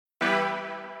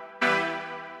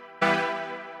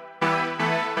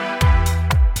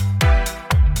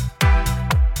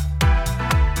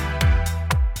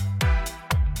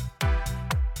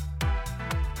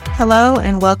Hello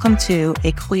and welcome to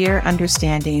A Queer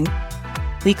Understanding,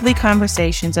 weekly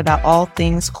conversations about all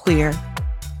things queer.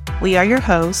 We are your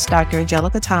hosts, Dr.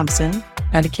 Angelica Thompson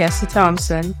and Cassie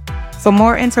Thompson. For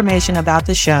more information about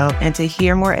the show and to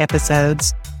hear more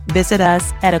episodes, visit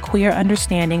us at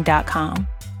aqueerunderstanding.com.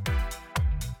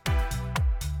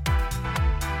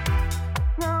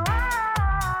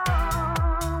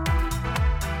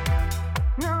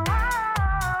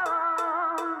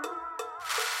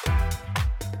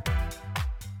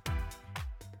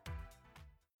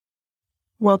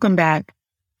 Welcome back.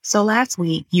 So last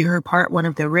week, you heard part one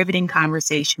of the riveting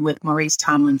conversation with Maurice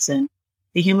Tomlinson,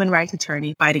 the human rights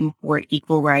attorney fighting for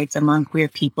equal rights among queer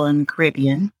people in the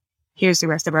Caribbean. Here's the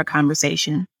rest of our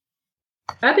conversation.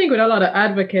 I think with a lot of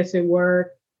advocacy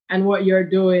work and what you're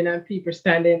doing and people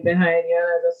standing behind you,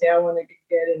 and as I say, I want to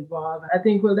get involved. I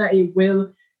think that it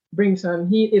will bring some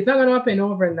heat. It's not going to happen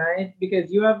overnight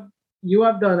because you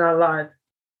have done a lot,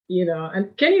 you know.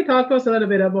 And can you talk to us a little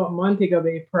bit about Montego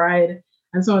Bay Pride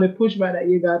and some of the pushback that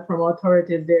you got from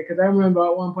authorities there? Because I remember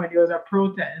at one point there was a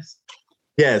protest.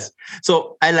 Yes.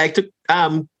 So I like to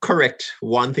correct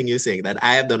one thing you're saying, that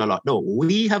I have done a lot. No,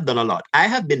 we have done a lot. I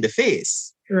have been the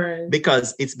face. Right.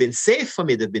 Because it's been safe for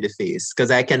me to be the face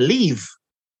because I can leave.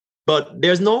 But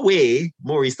there's no way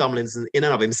Maurice Tomlinson in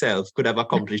and of himself could have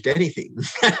accomplished anything.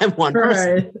 I'm one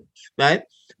person. Right?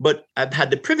 But I've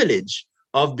had the privilege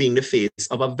of being the face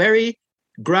of a very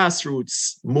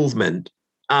grassroots movement.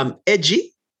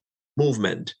 Edgy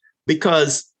movement,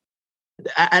 because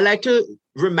I like to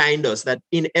remind us that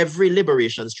in every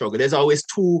liberation struggle, there's always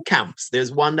two camps.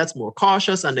 There's one that's more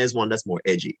cautious and there's one that's more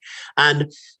edgy. And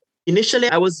initially,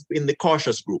 I was in the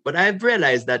cautious group, but I've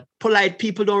realized that polite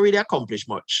people don't really accomplish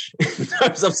much in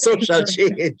terms of social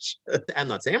change. I'm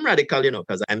not saying I'm radical,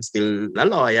 because I'm still a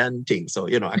lawyer and things. So,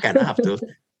 I kind of have to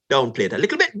downplay it a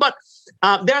little bit. But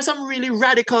there are some really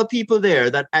radical people there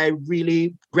that I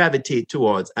really gravitate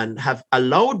towards and have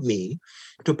allowed me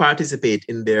to participate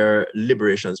in their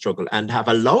liberation struggle and have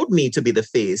allowed me to be the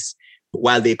face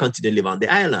while they continue to live on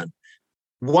the island.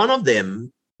 One of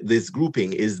them, this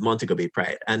grouping, is Montego Bay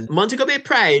Pride. And Montego Bay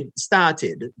Pride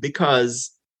started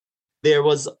because there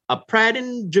was a pride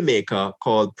in Jamaica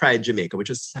called Pride Jamaica, which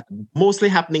was mostly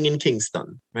happening in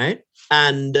Kingston, right?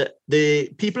 And the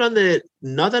people on the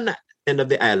northern end of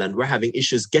the island were having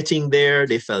issues getting there.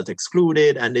 They felt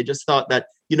excluded and they just thought that,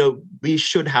 we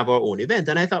should have our own event.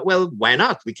 And I thought, well, why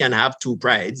not? We can have two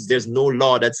prides. There's no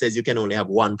law that says you can only have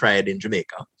one pride in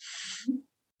Jamaica.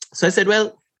 So I said,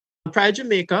 well, Pride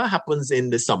Jamaica happens in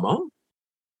the summer.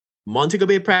 Montego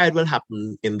Bay Pride will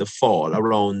happen in the fall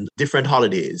around different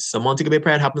holidays. So Montego Bay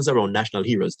Pride happens around National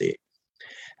Heroes Day.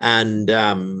 And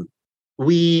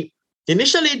we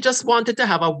initially just wanted to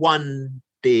have a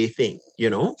one-day thing,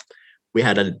 We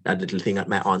had a little thing at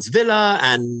my aunt's villa,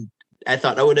 and I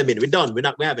thought that would have been, we're done. We're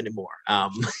not going to have any more.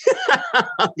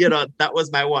 That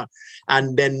was my one.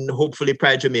 And then hopefully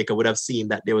Pride Jamaica would have seen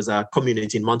that there was a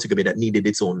community in Montego Bay that needed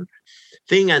its own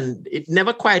thing. And it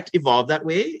never quite evolved that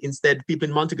way. Instead, people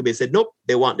in Montego Bay said, nope,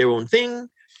 they want their own thing.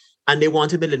 And they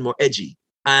wanted to be a little more edgy.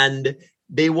 And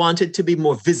they wanted to be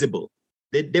more visible.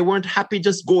 They weren't happy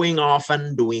just going off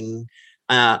and doing,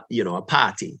 a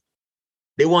party.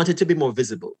 They wanted to be more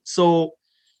visible. So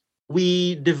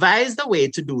we devised a way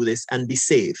to do this and be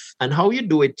safe. And how you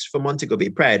do it for Montego Bay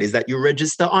Pride is that you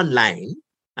register online,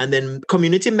 and then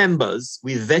community members,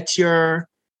 we vet your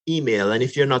email. And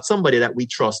if you're not somebody that we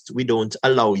trust, we don't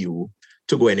allow you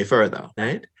to go any further,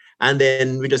 right? And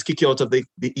then we just kick you out of the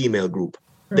email group.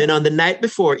 Right. Then on the night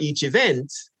before each event,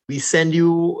 we send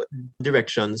you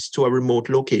directions to a remote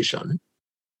location.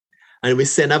 And we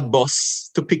send a bus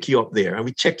to pick you up there. And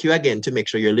we check you again to make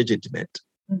sure you're legitimate.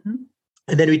 Mm-hmm.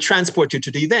 And then we transport you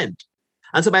to the event.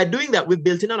 And so by doing that, we've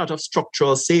built in a lot of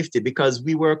structural safety because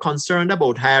we were concerned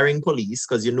about hiring police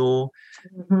because,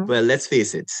 mm-hmm. Well, let's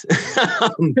face it,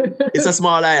 it's a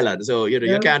small island. So,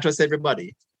 you can't trust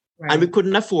everybody. Right. And we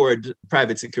couldn't afford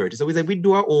private security. So we said, we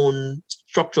do our own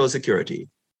structural security.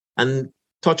 And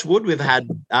touch wood, we've had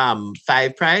 5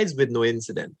 prides with no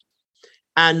incident.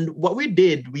 And what we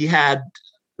did, we had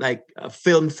like a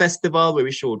film festival where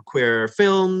we showed queer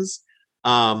films.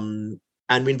 And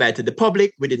we invited the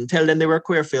public. We didn't tell them they were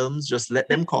queer films. Just let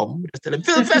them come. Just tell them,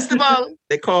 film festival.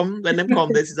 They come. When them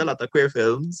come, this is a lot of queer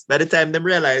films. By the time them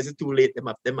realize it's too late,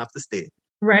 them have to stay.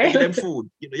 Right. Give them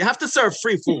food. You have to serve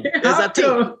free food. There's a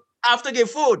thing. Have to give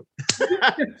food.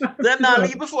 Them not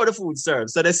leave before the food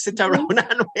serves. So they sit around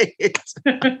and wait.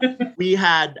 We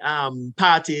had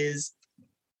parties.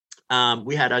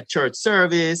 We had a church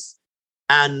service.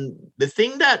 And the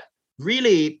thing that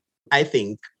really, I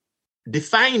think,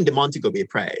 defined the Montego Bay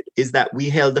Pride is that we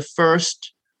held the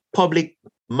first public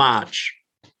march.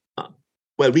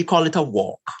 Well, we call it a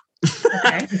walk.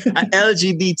 Okay. An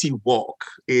LGBT walk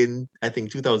in, I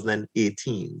think,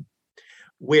 2018,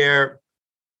 where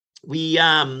we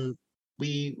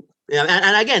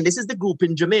and again, this is the group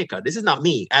in Jamaica. This is not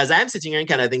me. As I'm sitting here and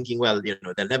kind of thinking, well,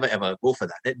 they'll never ever go for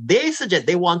that. They suggest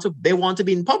they want to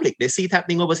be in public. They see it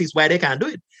happening overseas. Why they can't do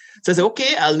it? So I say,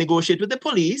 okay, I'll negotiate with the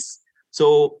police.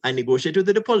 So I negotiated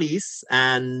with the police,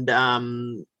 and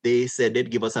they said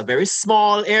they'd give us a very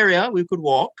small area we could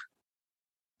walk,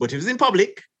 but it was in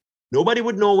public. Nobody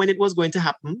would know when it was going to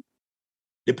happen.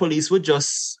 The police would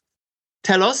just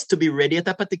tell us to be ready at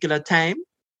a particular time,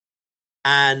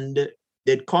 and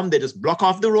they'd come, they just block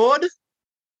off the road.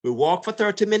 We walk for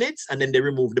 30 minutes, and then they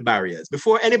remove the barriers.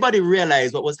 Before anybody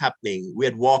realized what was happening, we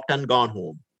had walked and gone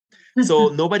home. So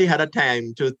nobody had a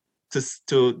time to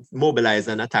mobilize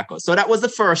and attack us. So that was the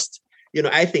first,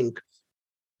 I think,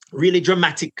 really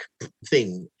dramatic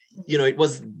thing. It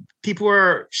was, people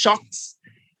were shocked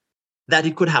that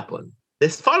it could happen.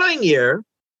 This following year,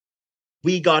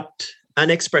 we got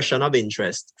an expression of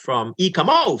interest from Ika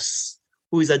Mouse,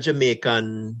 who is a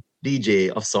Jamaican DJ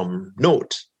of some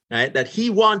note, right? That he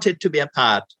wanted to be a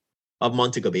part of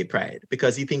Montego Bay Pride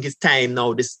because he thinks it's time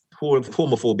now. This whole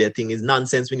homophobia thing is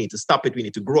nonsense. We need to stop it. We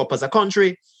need to grow up as a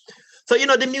country. So,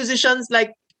 the musicians,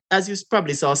 like, as you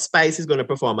probably saw, Spice is going to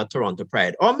perform at Toronto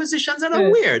Pride. Our musicians are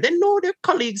aware. They know their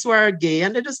colleagues who are gay,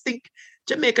 and they just think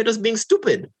Jamaica just being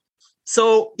stupid.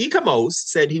 So Ika Mouse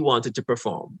said he wanted to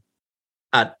perform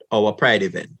at our Pride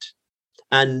event.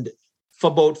 And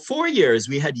for about 4 years,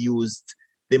 we had used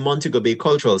the Montego Bay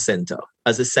Cultural Center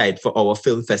as a site for our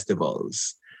film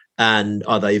festivals and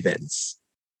other events.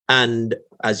 And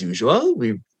as usual,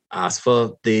 we asked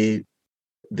for the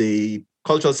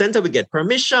Cultural Center, we get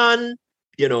permission,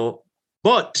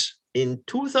 But in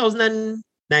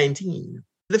 2019,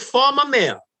 the former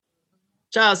mayor,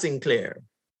 Charles Sinclair,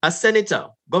 a senator,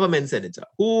 government senator,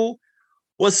 who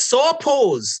was so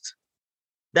opposed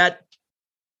that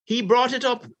he brought it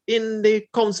up in the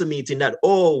council meeting that,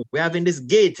 we're having this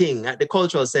gay thing at the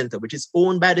Cultural Center, which is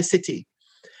owned by the city.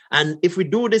 And if we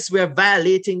do this, we're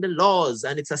violating the laws,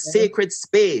 and it's a sacred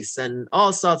space and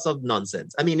all sorts of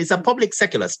nonsense. I mean, it's a public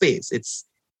secular space. It's,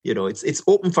 it's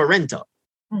open for rental.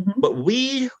 Mm-hmm. But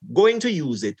we going to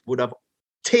use it would have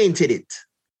tainted it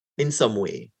in some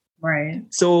way. Right.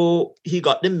 So he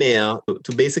got the mayor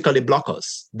to basically block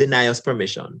us, deny us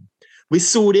permission. We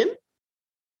sued him.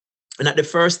 And at the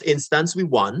first instance, we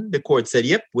won. The court said,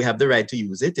 yep, we have the right to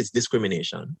use it. It's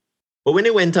discrimination. But when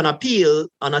it went on appeal,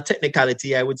 on a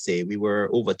technicality, I would say we were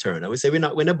overturned. I would say we're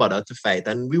not going to bother to fight.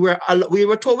 And we were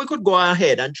told we could go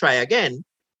ahead and try again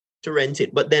to rent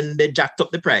it. But then they jacked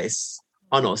up the price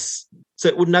on us. So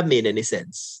it wouldn't have made any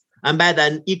sense. And by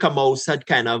then, Ika Mouse had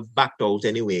kind of backed out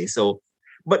anyway. So,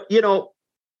 but,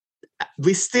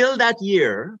 we still that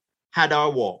year had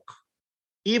our walk.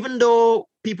 Even though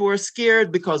people were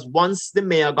scared because once the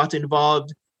mayor got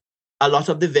involved, a lot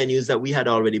of the venues that we had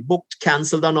already booked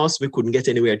canceled on us. We couldn't get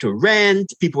anywhere to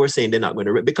rent. People were saying they're not going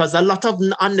to rent because a lot of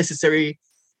unnecessary,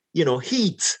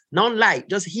 heat, not light,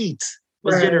 just heat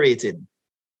was generated.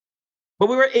 But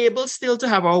we were able still to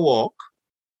have our walk.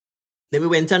 Then we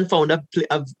went and found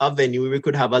a venue where we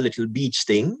could have a little beach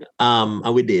thing,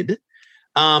 and we did.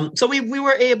 So we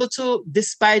were able to,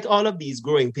 despite all of these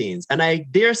growing pains, and I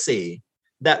dare say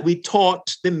that we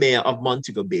taught the mayor of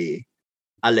Montego Bay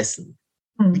a lesson.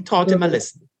 We taught him a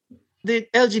lesson. The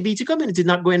LGBT community is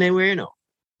not going anywhere,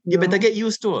 You better get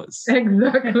used to us.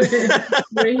 Exactly.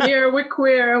 We're here, we're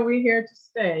queer, we're here to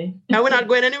stay. And we're not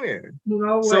going anywhere.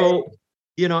 No way. So,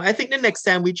 I think the next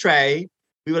time we try,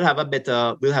 we'll have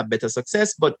better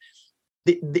success. But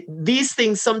these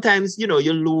things, sometimes, you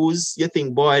lose, you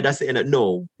think, boy, that's the end.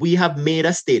 No, we have made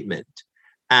a statement.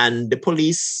 And the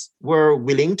police were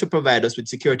willing to provide us with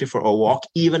security for our walk,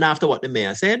 even after what the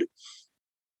mayor said.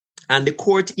 And the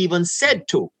court even said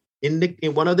in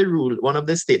one of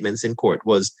the statements in court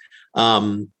was,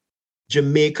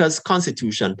 Jamaica's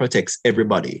constitution protects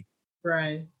everybody.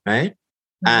 Right. Right?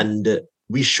 And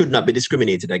we should not be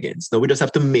discriminated against. No, we just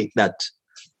have to make that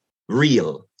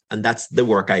real. And that's the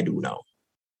work I do now.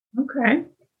 Okay.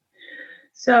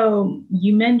 So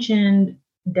you mentioned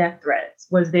death threats.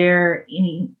 Was there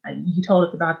any, you told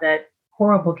us about that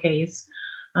horrible case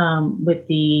with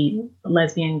the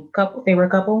lesbian couple. They were a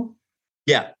couple?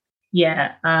 Yeah.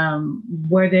 Yeah.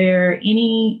 Were there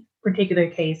any particular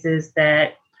cases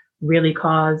that really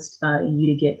caused you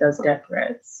to get those death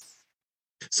threats?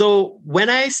 So when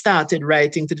I started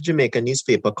writing to the Jamaican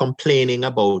newspaper complaining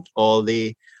about all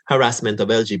the harassment of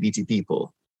LGBT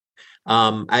people,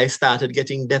 I started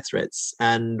getting death threats.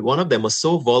 And one of them was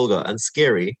so vulgar and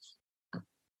scary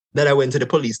that I went to the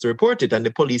police to report it. And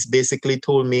the police basically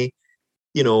told me,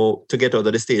 to get out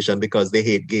of the station because they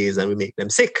hate gays and we make them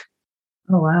sick.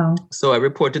 Oh, wow. So I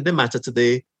reported the matter to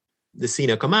the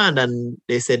senior command, and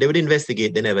they said they would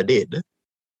investigate. They never did.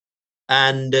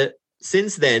 And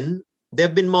since then, there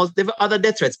have other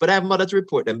death threats, but I haven't bothered to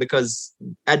report them because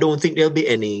I don't think there'll be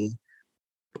any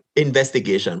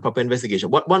proper investigation.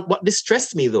 What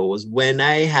distressed me, though, was when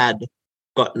I had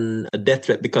gotten a death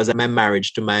threat because my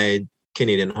marriage to my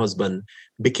Canadian husband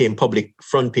became public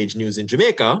front page news in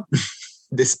Jamaica,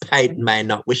 despite my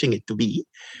not wishing it to be.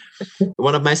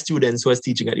 One of my students who was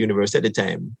teaching at university at the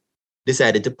time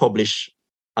decided to publish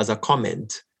as a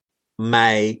comment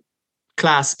my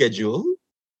class schedule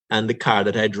and the car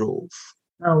that I drove.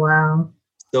 Oh, wow.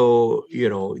 So,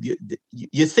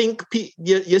 you think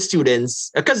your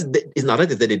students, because it's not that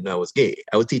they didn't know I was gay.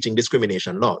 I was teaching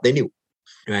discrimination law. They knew,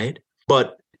 right?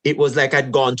 But it was like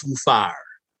I'd gone too far.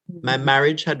 Mm-hmm. My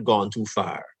marriage had gone too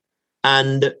far.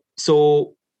 And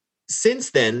so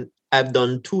since then, I've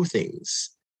done two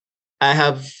things. I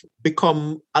have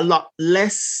become a lot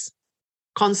less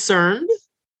concerned,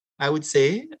 I would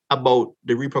say, about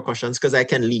the repercussions because I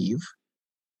can leave.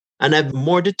 And I'm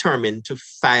more determined to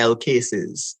file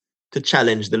cases to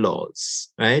challenge the laws,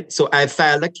 right? So I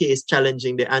filed a case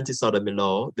challenging the anti-sodomy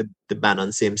law, the ban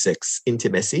on same-sex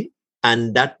intimacy.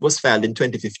 And that was filed in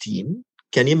 2015.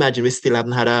 Can you imagine? We still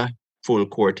haven't had a full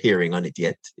court hearing on it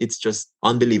yet. It's just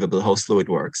unbelievable how slow it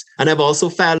works. And I've also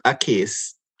filed a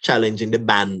case challenging the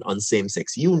ban on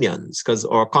same-sex unions because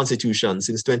our constitution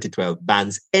since 2012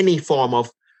 bans any form of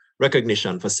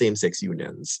recognition for same-sex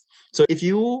unions. So if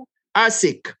you are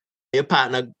sick, your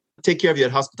partner take care of you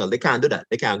at hospital, they can't do that.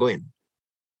 They can't go in.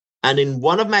 And in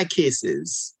one of my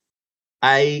cases,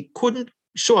 I couldn't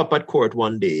show up at court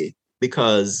one day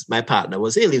because my partner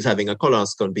was ill. He was having a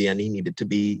colonoscopy and he needed to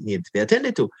be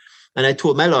attended to. And I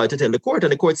told my lawyer to tell the court,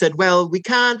 and the court said, well, we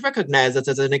can't recognize that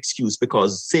as an excuse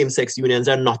because same-sex unions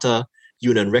are not a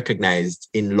union recognized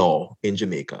in law in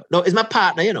Jamaica. No, it's my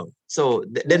partner, So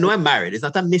they know I'm married. It's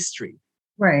not a mystery.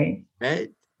 Right.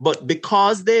 Right? But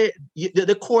because the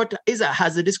court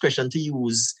has the discretion to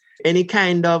use any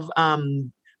kind of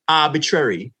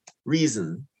arbitrary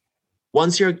reason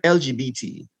once you're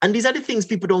LGBT. And these are the things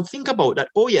people don't think about that,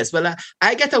 oh, yes, well,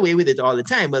 I get away with it all the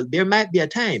time. Well, there might be a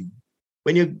time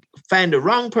when you find the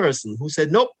wrong person who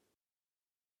said, nope,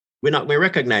 we're not going to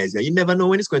recognize you. You never know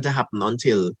when it's going to happen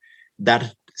until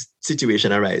that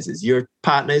situation arises. Your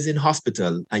partner is in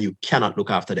hospital and you cannot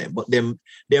look after them. But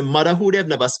their mother, who they've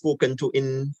never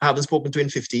haven't spoken to in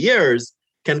 50 years,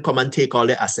 can come and take all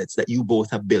the assets that you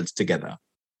both have built together.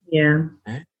 Yeah.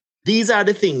 Right? These are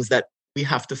the things that we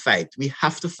have to fight. We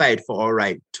have to fight for our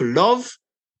right to love.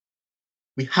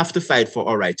 We have to fight for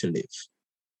our right to live.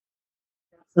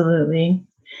 Absolutely.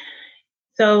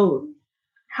 So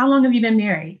how long have you been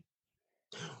married?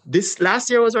 This last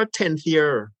year was our 10th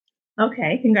year.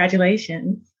 Okay,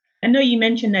 congratulations. I know you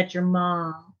mentioned that your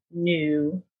mom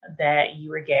knew that you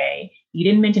were gay. You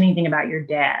didn't mention anything about your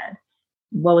dad.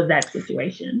 What was that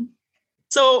situation?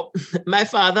 So my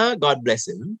father, God bless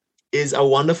him, is a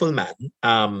wonderful man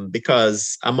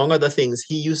because, among other things,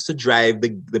 he used to drive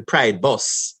the Pride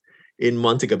bus in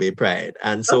Montego Bay Pride.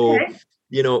 And so,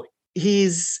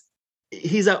 he's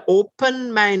an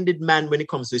open-minded man when it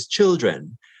comes to his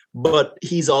children, but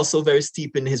he's also very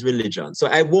steep in his religion. So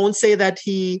I won't say that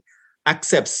he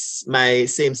accepts my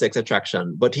same-sex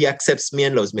attraction, but he accepts me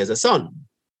and loves me as a son.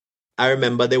 I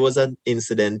remember there was an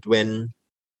incident when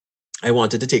I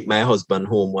wanted to take my husband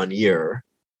home one year,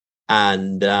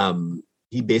 and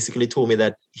he basically told me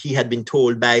that he had been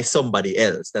told by somebody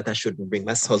else that I shouldn't bring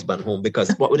my husband home because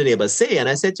what would the neighbors say? And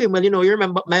I said to him, well, you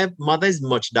remember my mother is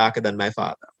much darker than my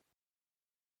father.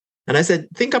 And I said,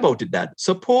 think about it, Dad.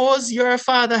 Suppose your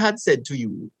father had said to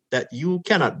you that you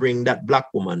cannot bring that black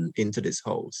woman into this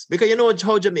house. Because you know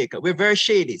how Jamaica, we're very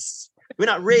shadies. We're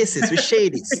not racist, we're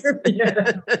shadies.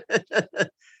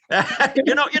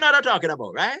 You know what I'm talking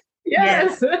about, right?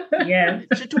 Yes. Yeah.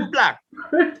 She's too black.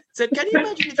 Said, can you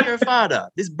imagine if your father,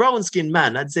 this brown-skinned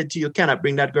man, had said to you, cannot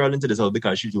bring that girl into this house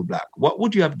because she's too black? What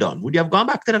would you have done? Would you have gone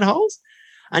back to that house?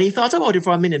 And he thought about it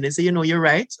for a minute and said, you're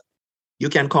right. You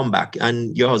can come back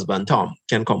and your husband, Tom,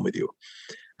 can come with you.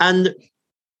 And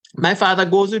my father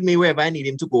goes with me wherever I need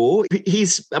him to go.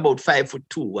 He's about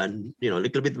 5'2" and, a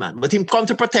little bit man, but he come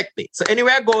to protect me. So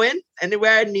anywhere I go in,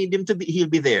 anywhere I need him to be, he'll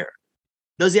be there.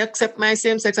 Does he accept my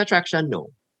same-sex attraction? No.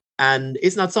 And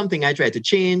it's not something I try to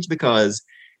change because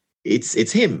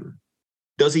it's him.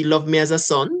 Does he love me as a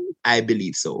son? I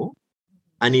believe so.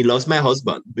 And he loves my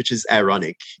husband, which is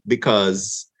ironic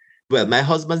because, well, my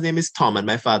husband's name is Tom and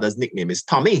my father's nickname is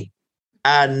Tommy.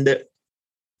 And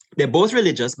they're both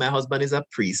religious. My husband is a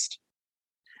priest.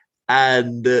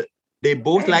 And they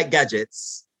both like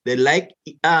gadgets. They like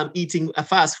eating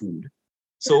fast food.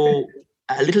 So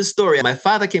a little story. My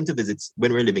father came to visit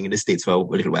when we were living in the States for a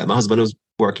little while. My husband was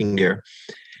working there.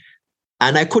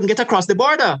 And I couldn't get across the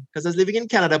border because I was living in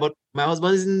Canada, but my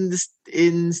husband is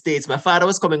in States. My father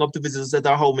was coming up to visit us at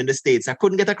our home in the States. I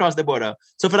couldn't get across the border.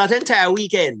 So for that entire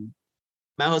weekend,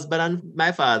 my husband and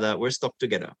my father were stuck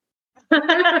together.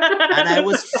 And I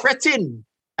was fretting.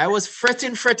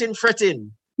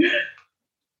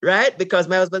 Right? Because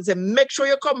my husband said, make sure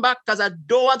you come back because I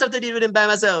don't want to have to deal with him by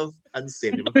myself. And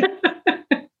saved him.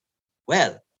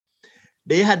 Well,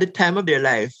 they had the time of their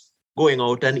life going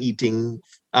out and eating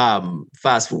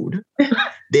fast food.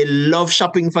 They love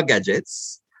shopping for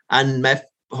gadgets. And my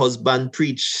husband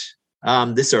preached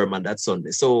the sermon that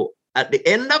Sunday. So at the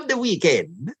end of the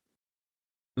weekend,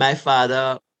 my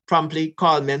father promptly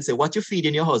called me and said, what you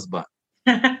feeding your husband?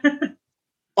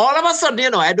 All of a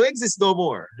sudden, I don't exist no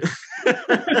more.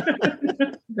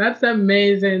 That's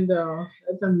amazing, though.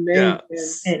 That's amazing. Yeah,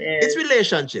 it's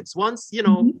relationships. Once,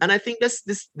 and I think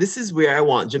this is where I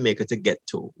want Jamaica to get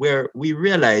to, where we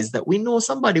realize that we know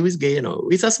somebody who is gay,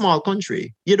 It's a small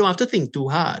country. You don't have to think too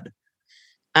hard.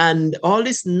 And all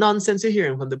this nonsense you're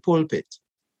hearing from the pulpit,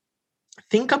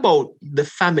 think about the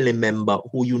family member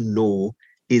who you know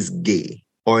is gay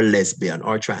or lesbian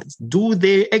or trans. Do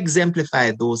they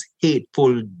exemplify those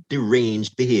hateful,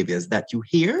 deranged behaviors that you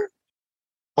hear?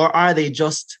 Or are they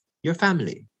just your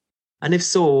family? And if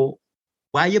so,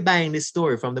 why are you buying this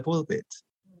story from the pulpit?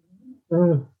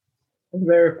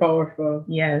 Very powerful.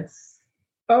 Yes.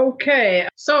 Okay.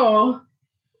 So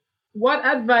what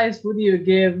advice would you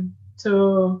give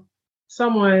to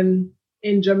someone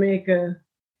in Jamaica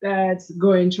that's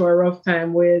going through a rough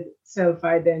time with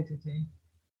self-identity?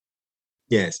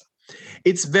 Yes.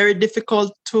 It's very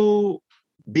difficult to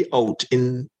be out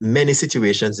in many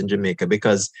situations in Jamaica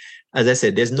because, as I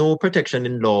said, there's no protection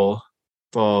in law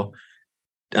for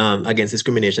against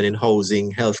discrimination in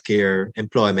housing, healthcare,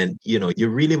 employment. You're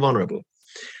really vulnerable.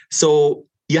 So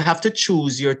you have to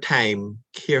choose your time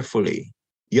carefully.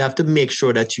 You have to make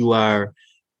sure that you are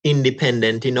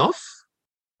independent enough,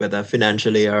 whether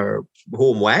financially or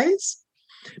home-wise,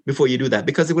 before you do that,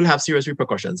 because it will have serious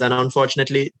repercussions. And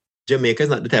unfortunately, Jamaica is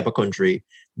not the type of country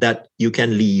that you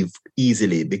can leave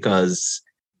easily because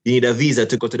you need a visa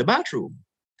to go to the bathroom.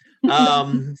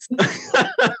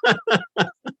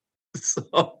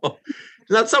 So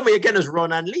not somewhere you can just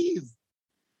run and leave.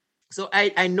 So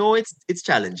I know it's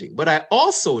challenging, but I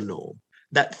also know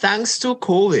that thanks to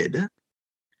COVID,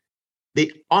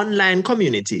 the online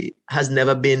community has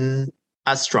never been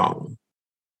as strong.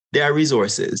 There are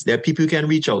resources. There are people you can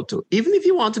reach out to. Even if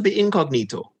you want to be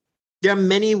incognito, there are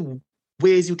many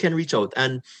ways you can reach out,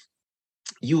 and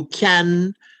you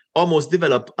can almost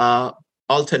develop a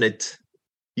alternate,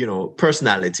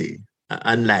 personality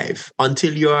and life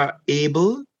until you're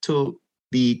able to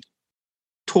be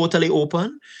totally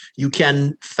open. You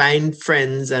can find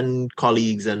friends and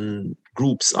colleagues and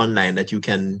groups online that you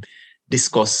can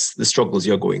discuss the struggles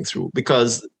you're going through,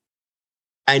 because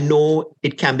I know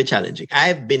it can be challenging.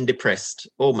 I've been depressed.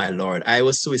 Oh my Lord. I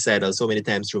was suicidal so many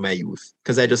times through my youth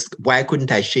because why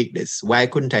couldn't I shake this? Why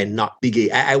couldn't I not be gay?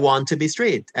 I want to be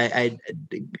straight.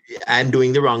 I'm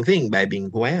doing the wrong thing by being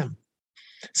who I am.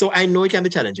 So I know it can be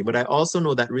challenging, but I also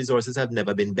know that resources have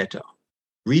never been better.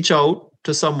 Reach out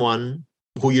to someone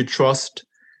who you trust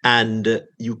and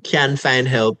you can find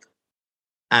help.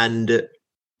 And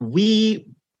we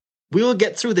will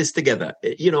get through this together.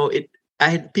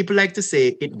 People like to say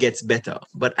it gets better,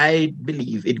 but I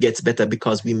believe it gets better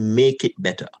because we make it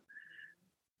better.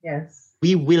 Yes.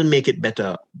 We will make it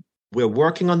better. We're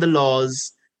working on the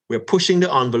laws. We're pushing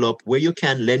the envelope where you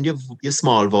can lend your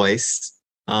small voice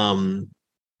and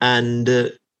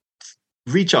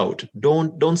reach out.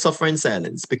 Don't suffer in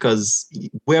silence because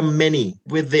we're many.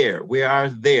 We're there. We are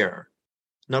there.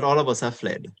 Not all of us have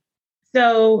fled.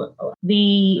 So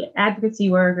the advocacy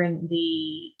work and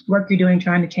the work you're doing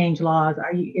trying to change laws,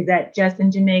 is that just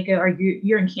in Jamaica or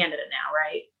you're in Canada now,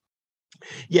 right?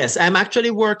 Yes, I'm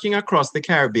actually working across the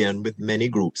Caribbean with many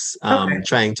groups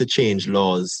trying to change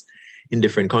laws in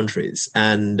different countries.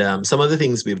 And some of the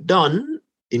things we've done,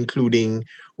 including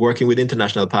working with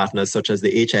international partners such as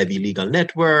the HIV Legal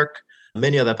Network,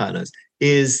 many other partners,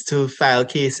 is to file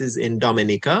cases in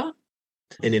Dominica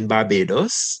and in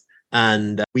Barbados.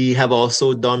 And we have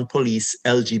also done police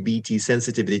LGBT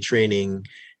sensitivity training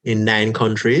in 9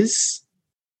 countries.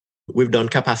 We've done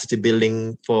capacity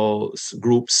building for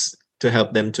groups to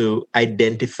help them to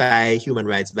identify human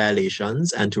rights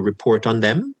violations and to report on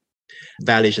them,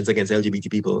 violations against LGBT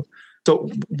people. So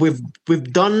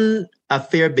we've done a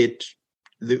fair bit,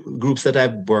 the groups that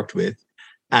I've worked with,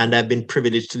 and I've been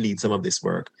privileged to lead some of this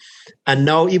work. And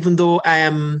now, even though I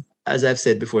am, as I've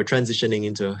said before, transitioning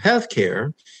into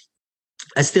healthcare,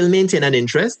 I still maintain an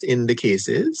interest in the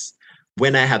cases.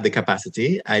 When I have the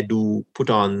capacity, I do put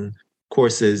on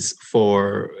courses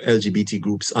for LGBT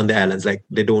groups on the islands. Like,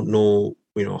 they don't know,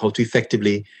 how to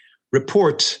effectively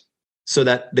report so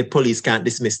that the police can't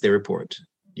dismiss the report.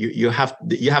 You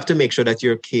have to make sure that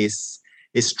your case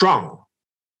is strong.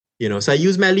 So I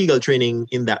use my legal training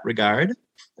in that regard.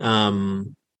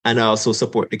 And I also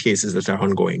support the cases that are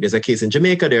ongoing. There's a case in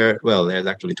Jamaica there's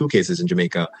actually two cases in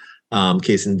Jamaica,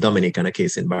 case in Dominica and a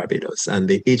case in Barbados. And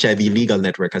the HIV Legal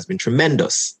Network has been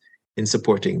tremendous in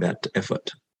supporting that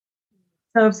effort.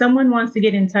 So if someone wants to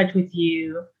get in touch with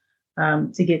you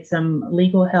to get some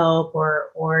legal help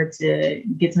or to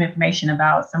get some information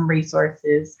about some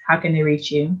resources, how can they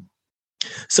reach you?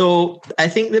 So I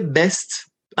think the best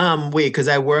way, because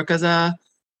I work as a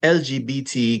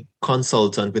LGBT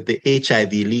consultant with the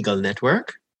HIV Legal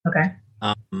Network. Okay.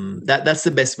 That's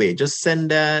the best way. Just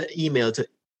send an email to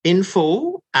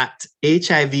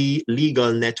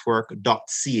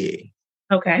info@hivlegalnetwork.ca.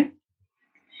 Okay.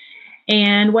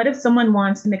 And what if someone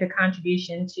wants to make a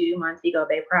contribution to Montego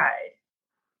Bay Pride?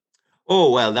 Oh,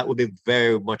 well, that would be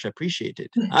very much appreciated.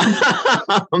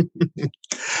 I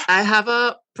have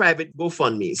a private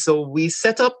GoFundMe. So we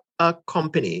set up a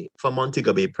company for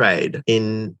Montego Bay Pride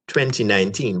in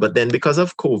 2019. But then because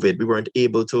of COVID, we weren't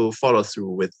able to follow through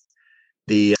with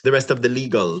the rest of the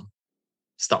legal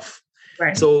stuff.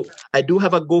 Right. So I do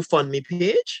have a GoFundMe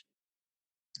page.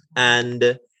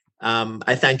 And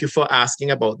I thank you for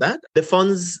asking about that. The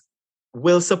funds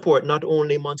will support not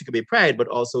only Montego Bay Pride, but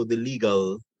also the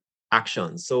legal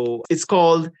action. So it's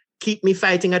called Keep Me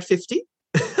Fighting at 50.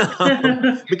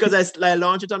 Because I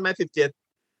launched it on my 50th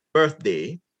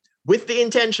birthday with the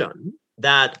intention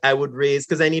that I would raise,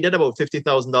 because I needed about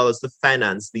 $50,000 to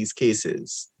finance these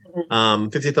cases,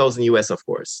 50,000 US, of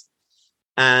course.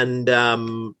 And I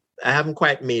haven't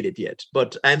quite made it yet,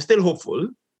 but I'm still hopeful.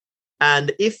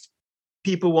 And if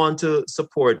people want to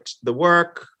support the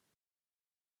work,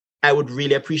 I would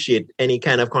really appreciate any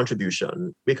kind of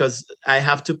contribution, because I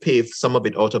have to pay some of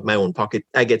it out of my own pocket.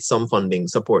 I get some funding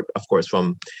support, of course,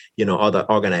 from, other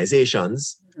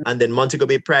organizations. And then Montego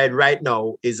Bay Pride right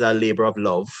now is a labor of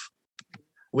love.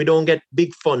 We don't get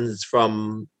big funds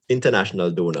from international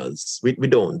donors. We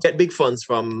don't get big funds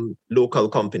from local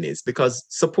companies, because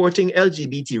supporting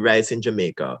LGBT rights in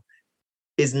Jamaica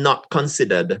is not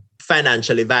considered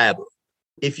financially viable.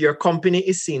 If your company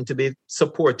is seen to be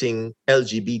supporting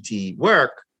LGBT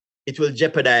work, it will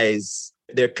jeopardize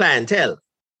their clientele.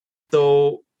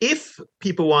 So if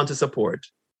people want to support,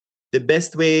 the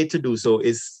best way to do so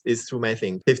is through my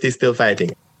thing, 50 Still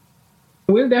Fighting.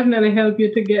 We'll definitely help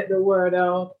you to get the word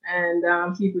out and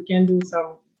see if we can do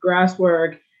some grass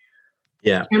work.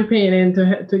 Yeah. Campaigning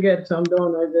to get some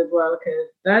donors as well, because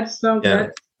that's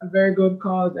a very good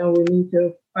cause, and we need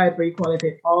to fight for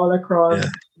equality all across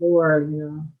the world.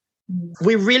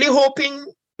 We're really hoping.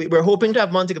 We're hoping to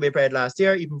have Montego Bay Pride last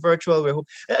year, even virtual.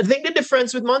 I think the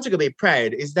difference with Montego Bay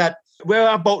Pride is that we're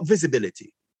about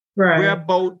visibility. Right. We're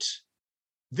about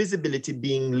visibility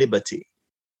being liberty,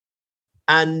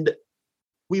 and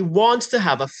we want to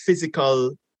have a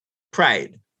physical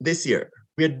pride this year.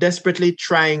 We're desperately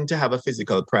trying to have a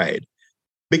physical pride,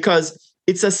 because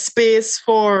it's a space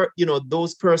for,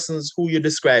 those persons who you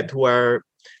described who are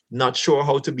not sure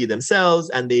how to be themselves,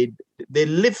 and they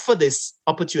live for this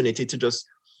opportunity to just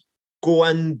go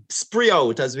and spree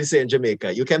out, as we say in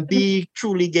Jamaica. You can be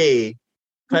truly gay,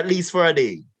 at least for a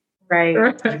day. Right. You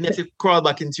have to crawl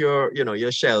back into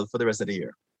your shell for the rest of the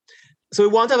year. So we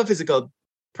want to have a physical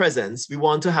presence. We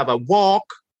want to have a walk.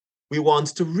 We want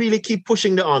to really keep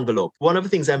pushing the envelope. One of the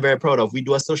things I'm very proud of, we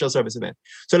do a social service event.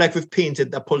 So like we've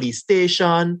painted a police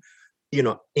station,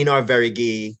 in our very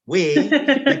gay way.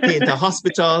 We paint a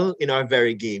hospital in our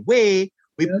very gay way.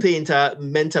 We paint a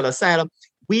mental asylum.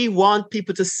 We want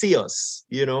people to see us,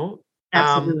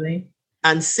 Absolutely.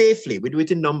 And safely. We do it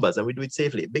in numbers, and we do it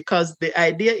safely, because the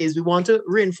idea is we want to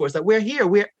reinforce that we're here.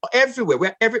 We're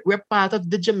everywhere. We're part of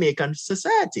the Jamaican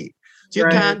society. So you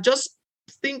can't just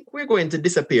think we're going to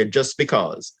disappear just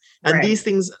because. And these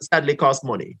things sadly cost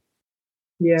money.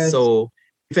 Yes. So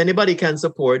if anybody can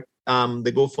support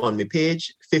the GoFundMe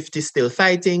page, 50 Still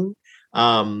Fighting,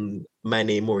 my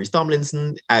name Maurice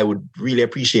Tomlinson, I would really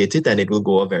appreciate it, and it will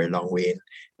go a very long way in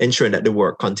ensuring that the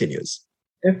work continues.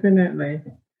 Definitely.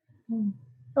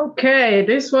 Okay,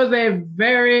 this was a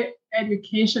very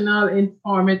educational,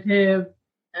 informative,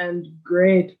 and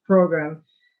great program.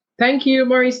 Thank you,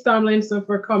 Maurice Tomlinson,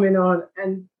 for coming on.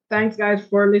 And thanks, guys,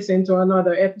 for listening to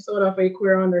another episode of A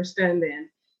Queer Understanding.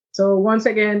 So once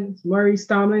again, Maurice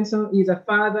Tomlinson, he's a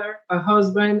father, a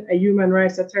husband, a human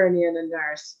rights attorney, and a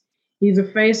nurse. He's the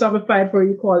face of the fight for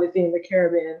equality in the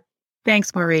Caribbean.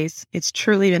 Thanks, Maurice. It's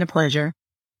truly been a pleasure.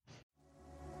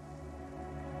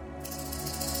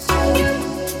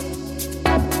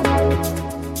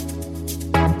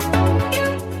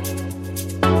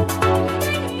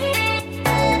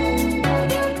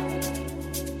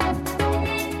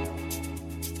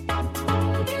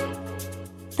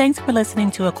 Thanks for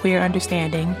listening to A Queer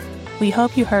Understanding. We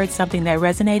hope you heard something that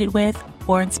resonated with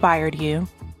or inspired you.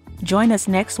 Join us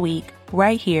next week,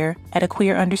 right here at A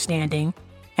Queer Understanding.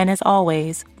 And as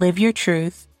always, live your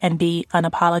truth and be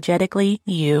unapologetically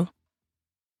you.